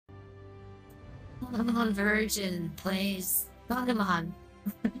Pokemon Virgin plays Pokemon.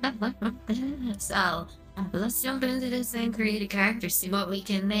 So, let's jump into this and create a character, see what we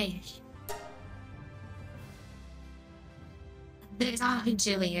can make. They're talking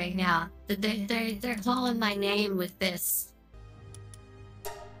to me right now. They're calling my name with this.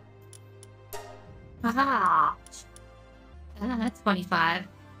 Haha! That's 25.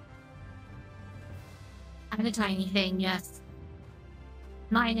 I'm a tiny thing, yes.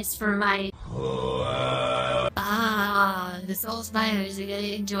 Mine is for my... the soul spiders are gonna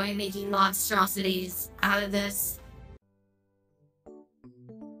enjoy making monstrosities out of this.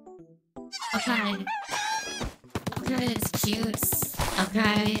 Okay. Okay, it's cute.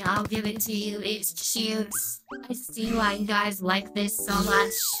 Okay, I'll give it to you, it's cute. I see why you guys like this so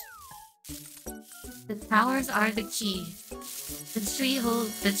much. The towers are the key. The tree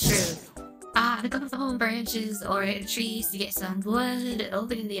holds the truth. Pick up the branches or trees to get some wood,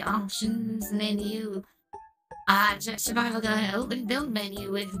 open the options menu. Check survival guide, open build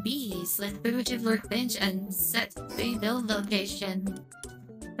menu with B, select primitive workbench and set the build location.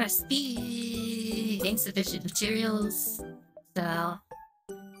 Press B, insufficient materials. So,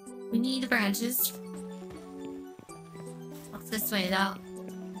 we need branches. What's this way though?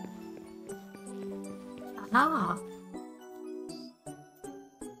 Aha!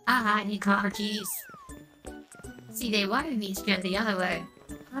 I need copper keys. See, they wanted me to go the other way.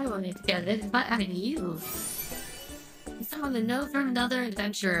 I wanted to go this, but I you. I found a note from another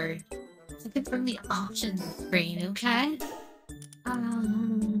adventurer. Took it from the options screen, okay?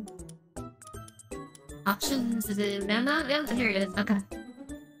 Options, is it memo? Yeah, here it is, okay.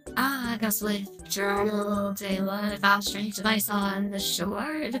 I got with journal, day 1, found strange device on the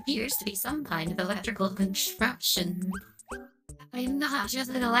shore. It appears to be some kind of electrical contraption. I'm not just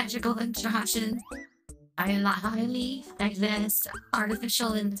an electrical contraption. I am a highly advanced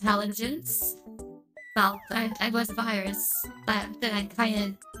artificial intelligence. Well, I was a virus, but then I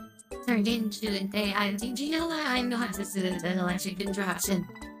kind of turned into an AI. Did you know that I'm not just an electric contraption?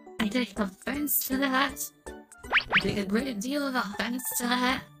 I take offense to that. I take a great deal of offense to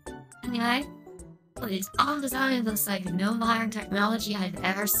that. Anyway, but it's all designed looks like no modern technology I've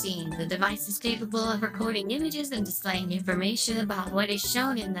ever seen. The device is capable of recording images and displaying information about what is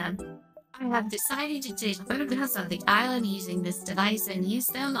shown in them. I have decided to take photographs of the island using this device and use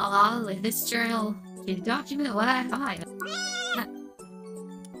them along with this journal to document what I find.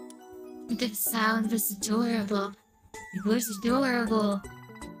 This sound was adorable. It was adorable.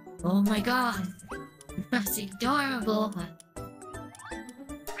 Oh my god. It was adorable.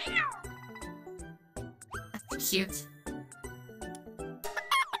 That's cute.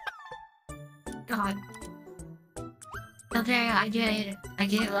 God. Okay, I get it. I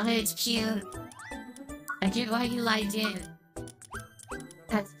get why it's cute. I get why you like it.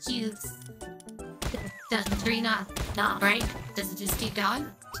 That's cute. Does the tree not break? Does it just keep going?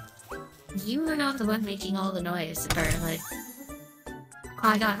 You are not the one making all the noise, apparently.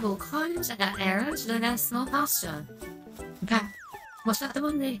 I got cool coins, I got arrows, and I got a small pasta. Okay. Was that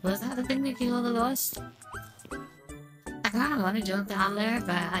the thing making all the noise? I kinda wanna jump down there,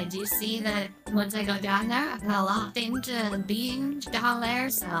 but I do see that once I go down there, I got locked into being down there,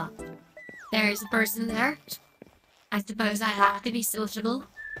 so there's a person there. I suppose I have to be sociable.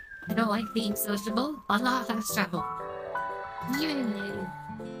 I don't like being sociable. Unlock fast travel. Yay!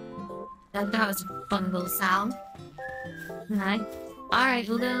 That was a fun little sound. Alright,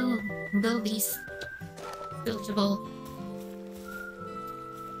 we'll be sociable.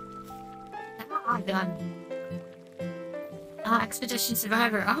 I'm done. Expedition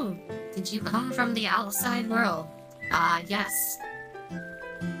survivor. Oh, did you come from the outside world? Yes.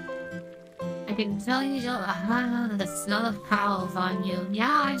 I can tell you the smell of prowls on you.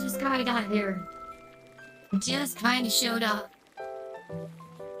 Yeah, I just kinda got here. Just kinda showed up.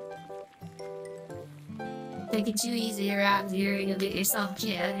 Take it too easy around here, you'll get yourself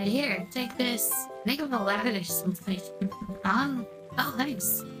killed. Here, take this. Make him a ladder or something. Oh,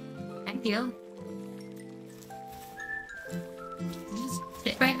 thanks. Thank you. Just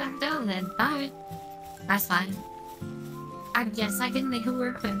sit right back down then. Alright. That's fine. I guess I can make a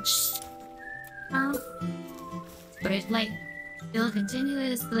workbench. But it's like, build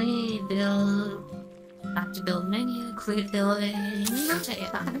continuously, build... Have to build menu, quit building, rotate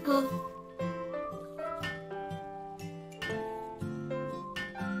article.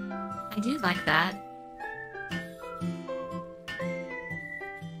 I do like that.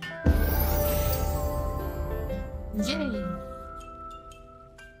 Yay!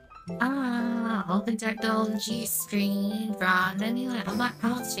 Open technology screen from menu and unlock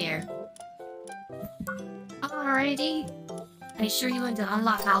house here. Alrighty. Are you sure you want to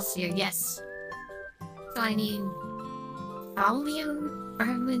unlock house here? Yes. So I need aluminium,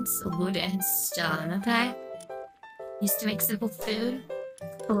 fragments, wood, and stone, okay? Used to make simple food.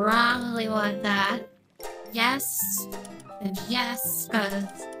 Probably want that. Yes. And yes,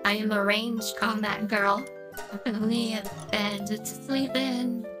 because I am a ranged combat girl. Definitely a bed to sleep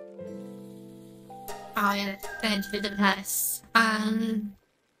in. I have a bed for the pest.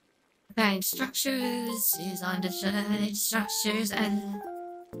 Okay, structures is on the structures and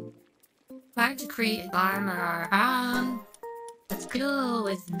hard to create armor. Let's go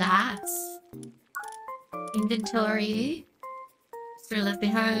with that. Inventory. Still left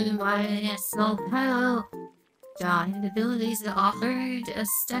behind my small pile. Giant abilities that offered a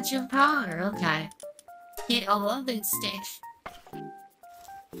statue of power. Okay. Get a loving stick.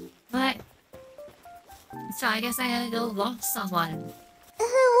 But so I guess I gotta go lock someone.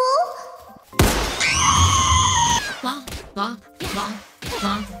 Bonk, bonk, bonk,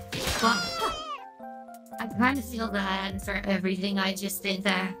 bonk, bonk. I kind of feel bad for everything I just did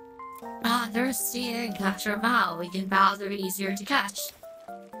there. Thirsty and capture a bow. We can bows are easier to catch.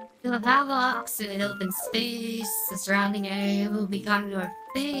 Fill a padlocks in an open space. The surrounding area will become your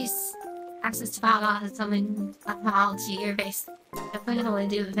base. Access to padlock is summon a pal to your base. That's what I want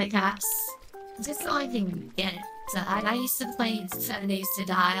to do with it, caps. Just so I can get it. So I used to play 7 Days to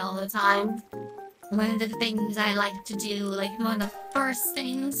Die all the time. One of the things I like to do, like one of the first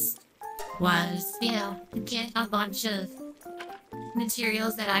things, was, you know, get a bunch of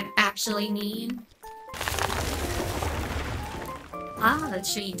materials that I actually need. Ah, the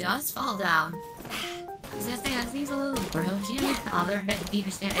tree does fall down. Just has these little broken other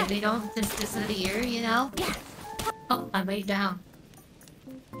headpieces and they don't just disappear, you know? Oh, I laid down.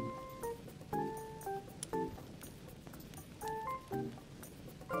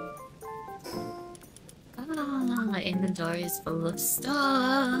 Ah, my inventory is full of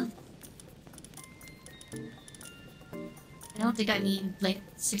stuff. I don't think I need, like,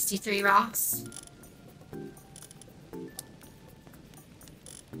 63 rocks.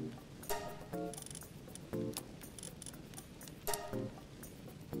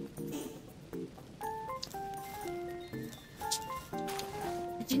 I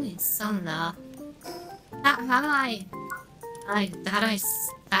do need some, though. How do I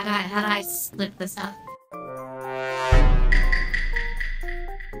split this up?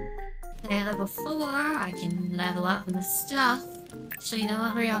 Level 4, I can level up the stuff. So you know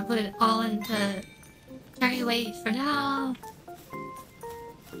what, we're gonna put it all into carry weight for now.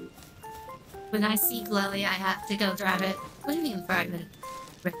 When I see Glowy, I have to go grab it. What do you mean fragment?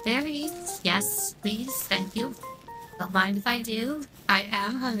 Red berries? Yes, please, thank you. Don't mind if I do. I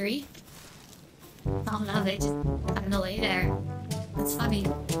am hungry. Oh no, they just kind of lay there. That's funny.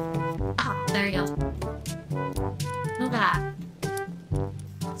 Ah, there you go. Move back.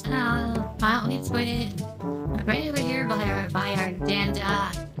 So now, I'll need to put it right over here by our dead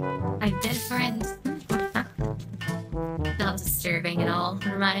friend. Not disturbing at all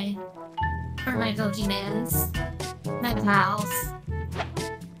for my Pokemans. My pals.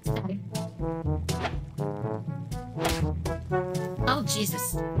 Okay. Oh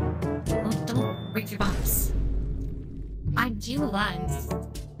Jesus. Oh, don't break your box. I do want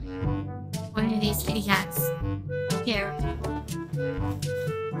one of these kitty cats. Here.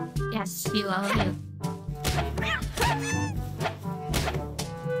 Yes, you love you.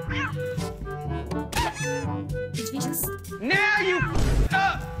 Did you just... Now you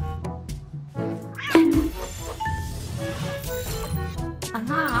up!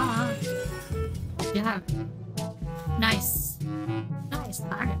 Aha! Yeah. Nice. Nice,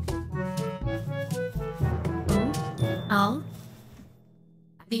 Mark. Oh?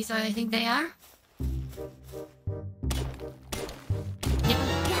 These what I think they are?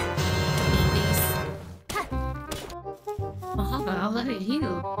 Oh, look at you.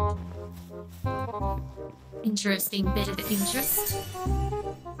 Interesting bit of interest.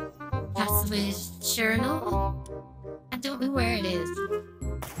 Password journal? I don't know where it is.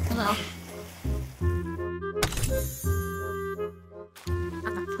 Hello. I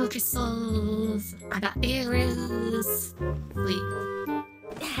got Pokeballs. I got arrows. Wait.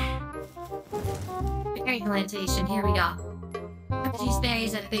 Berry plantation, here we go. These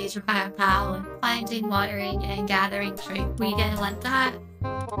berries at base require power, planting, watering, and gathering tree. We gonna want that.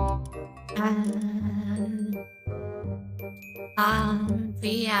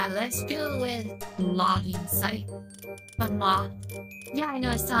 But yeah, let's go with logging site. Unlock. Yeah, I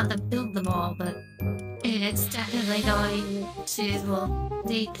know I still have to build them all, but it's definitely going to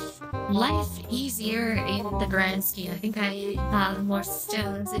make life easier in the grand scheme. I think I have more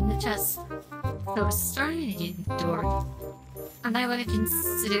stones in the chest. So we're starting a door. And I want to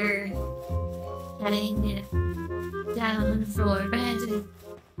consider heading down for bed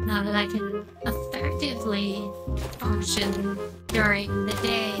now that I can effectively function during the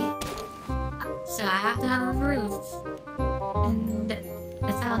day. So I have to have a roof and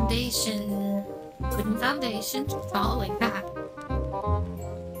a foundation, wooden foundation, falling back.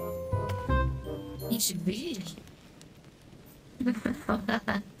 You should read.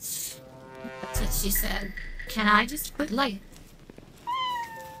 That's what she said. Can I just put like...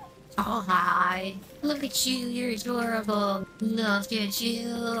 Oh, hi. Look at you, you're adorable. Look at you,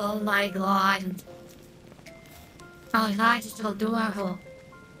 oh my god. Oh, hi, just adorable.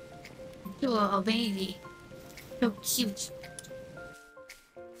 Adorable baby. So cute.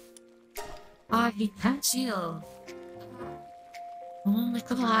 Oh, he pets you. Oh my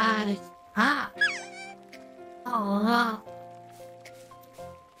god. Ah. Oh, wow.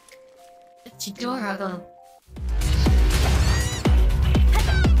 It's adorable.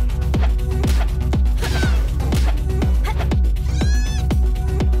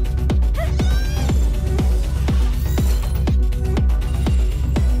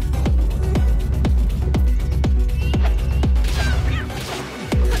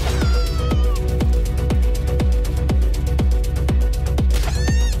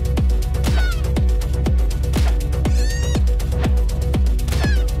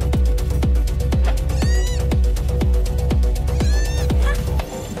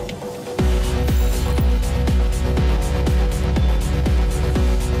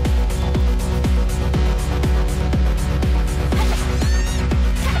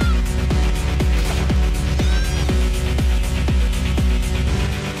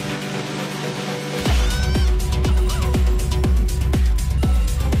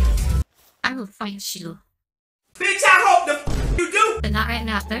 I will find you. Bitch, I hope the you do! But not right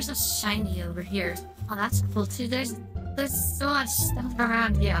now. There's a shiny over here. Oh, that's cool too. There's so much stuff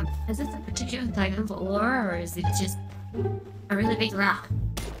around here. Is this a particular type of ore, or is it just a really big rock?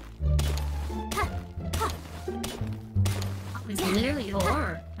 Oh, it's literally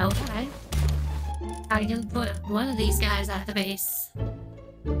ore. Okay. I can put one of these guys at the base.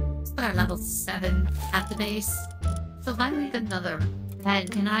 Let's put our level 7 at the base. So if I make another, then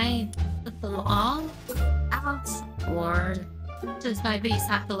can I put them all out? Or does my base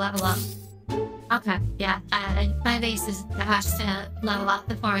have to level up? Okay, yeah, my base has to level up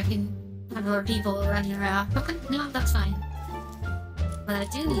before I can have more people running around. Okay, no, that's fine. What I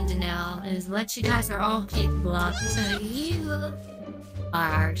do need to know is what you guys are all capable of. So you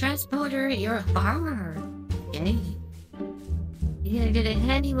are a transporter, you're a farmer. Yay. You're good at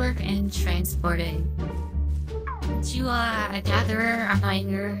handiwork and transporting. You are a gatherer, a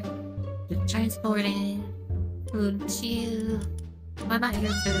miner, you're transporting food to... What about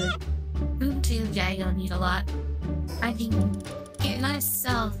your food? Food too, yeah, you don't need a lot. I can get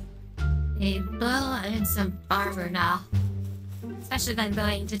myself a bow and some barber now. Especially if I'm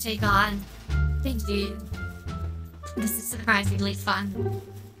going to take on Thank you. This is surprisingly fun.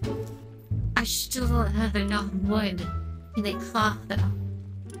 I still don't have enough wood to make cloth though.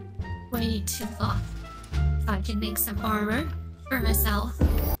 Way too cloth. So I can make some armor for myself.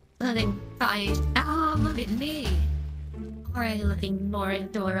 But then find... Oh, look at me! Already looking more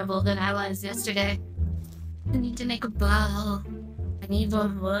adorable than I was yesterday. I need to make a bow. I need more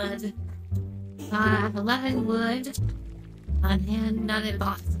wood. I have 11 wood. On hand, none in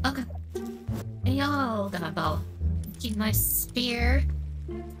box. Okay. Hey, y'all got a bow. Keep my spear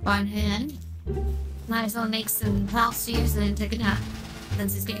on hand. Might as well make some plowshares and then take a nap.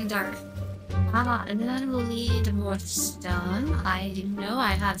 Since it's getting dark. And then we'll need more stone. I know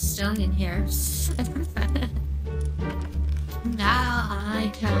I have stone in here. Now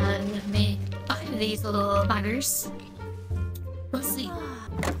I can make 5 of these little buggers. We'll see.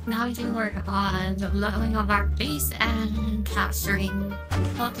 Now we can work on leveling up our base and capturing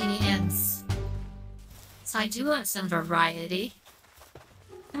lucky ants. So I do want some variety.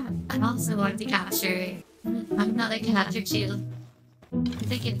 I also want to capture another cat or 2. I'm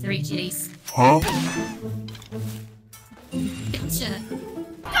thinking 3 kitties. Huh? Gotcha.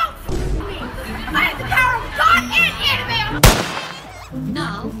 Don't fool me! I have the power of God and Annabelle!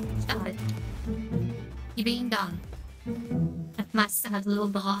 No, stop it. You're being dumb. That's my sad little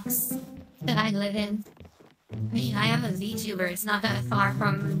box that I live in. I mean, I am a Vtuber. It's not that far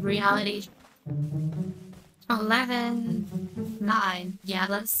from reality. 11, 9. Yeah,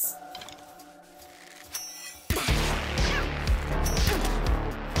 let's...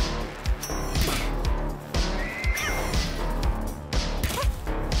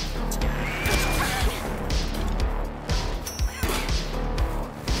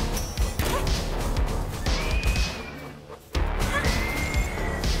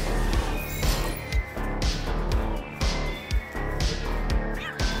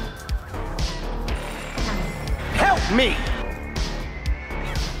 me.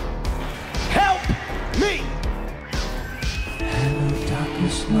 Help me. Hello,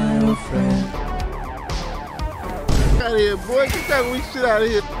 darkness, my old friend. Get out of here, boy. Get that weak shit out of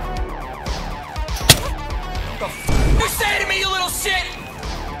here. What the f you say to me, you little shit?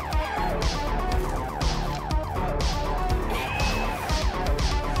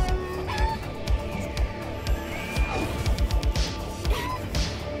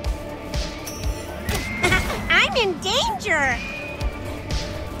 I'm in danger!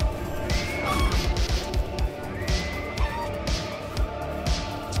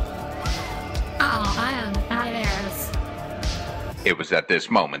 Oh, I am out of arrows. It was at this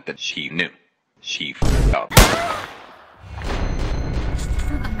moment that she knew. She f***ed up.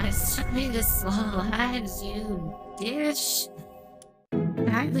 I certainly just slow lives, you dish.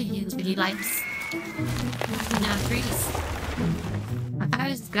 Apparently you really likes trees. I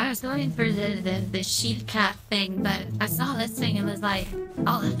was going for the sheep cat thing, but I saw this thing and was like,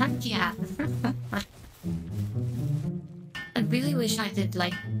 oh heck yeah. I really wish I did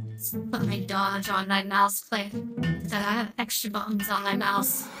like put my dodge on my mouse click, because I have extra buttons on my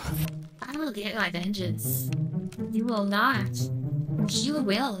mouse. I will get my vengeance. You will not. You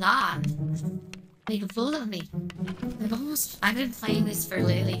will not. Make a fool of me. I've been playing this for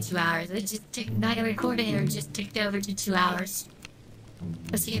literally 2 hours. It just took, my recording or just ticked over to 2 hours.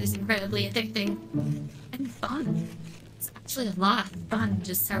 This game is incredibly addicting and fun. It's actually a lot of fun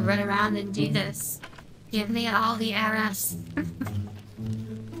just to run around and do this. Give me all the arrows. I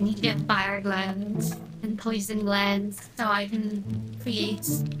need to get fire glands and poison glands so I can create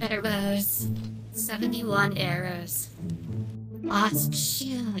better bows. 71 arrows. Lost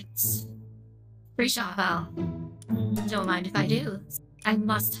shields. Free shot bow. Don't mind if I do. I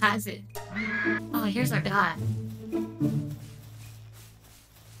must have it. Oh, here's our guy.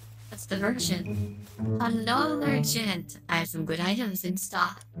 That's the merchant. Hello, merchant. I have some good items in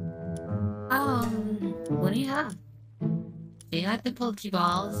stock. What do you have? Do you have the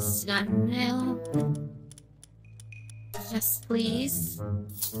Pokeballs? No. Yes, please.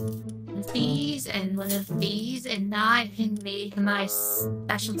 These and one of these, and now I can make my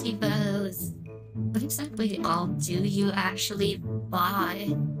specialty bows. What exactly all do you actually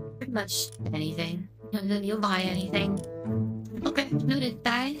buy? Pretty much anything. You'll buy anything. Okay, noted.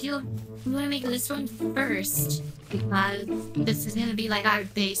 Thank you. I'm gonna make this one first, because this is gonna be like our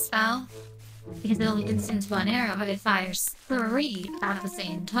base spell. Because it only consumes 1 arrow, but it fires 3 at the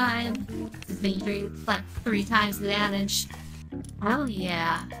same time. This is like 3 times the damage. Oh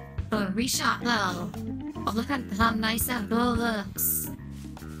yeah. For a reshot though. Oh, look at how nice that bow looks.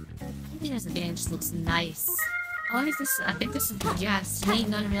 I think this game just looks nice. Oh, is this? I think this is just made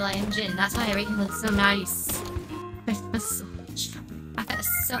on Unreal Engine. That's why everything looks so nice. I got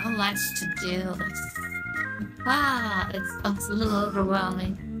so much to do. It's a little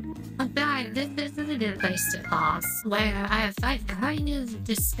overwhelming. But this is a good place to pause, where I've kind of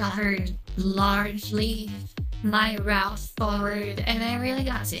discovered largely my route forward, and I really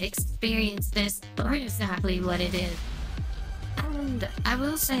got to experience this for exactly what it is. And I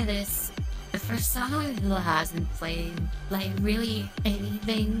will say this, for someone who hasn't played, like, really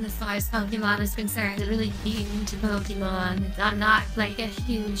anything as far as Pokemon is concerned, really being into Pokemon, I'm not, like, a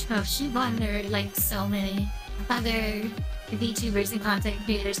huge Pokemon nerd like so many other VTubers and content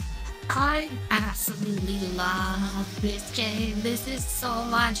creators. I absolutely love this game. This is so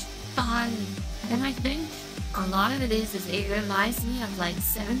much fun. And I think a lot of it is it reminds me of like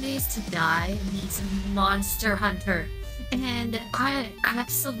 7 Days to Die meets Monster Hunter. And I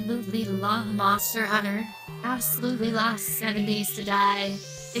absolutely love Monster Hunter. Absolutely love 7 Days to Die.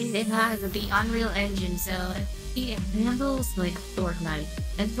 It has the Unreal Engine, so it handles like Fortnite.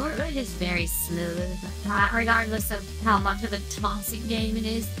 And Fortnite is very smooth, regardless of how much of a toxic game it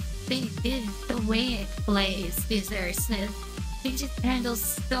is. The way it plays is very smooth. It just handles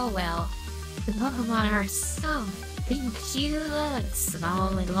so well. The Pokemon are so cute.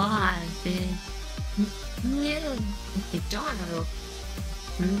 Oh my god. Adorable.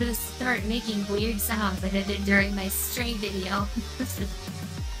 I'm gonna start making weird sounds like I did during my string video.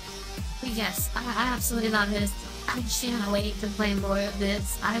 Yes, I absolutely love this. I can't wait to play more of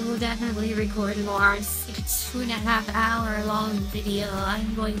this. I will definitely record more. It's a 2.5 hour long video.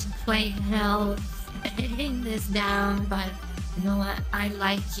 I'm going to play hell editing this down, but you know what? I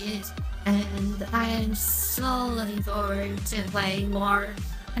like it. And I am so looking forward to playing more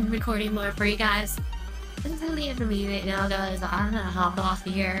and recording more for you guys. Until the end of the video, guys, I'm gonna hop off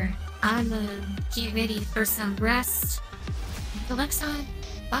here. I'm gonna get ready for some rest. Until next time,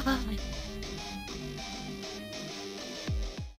 bye bye.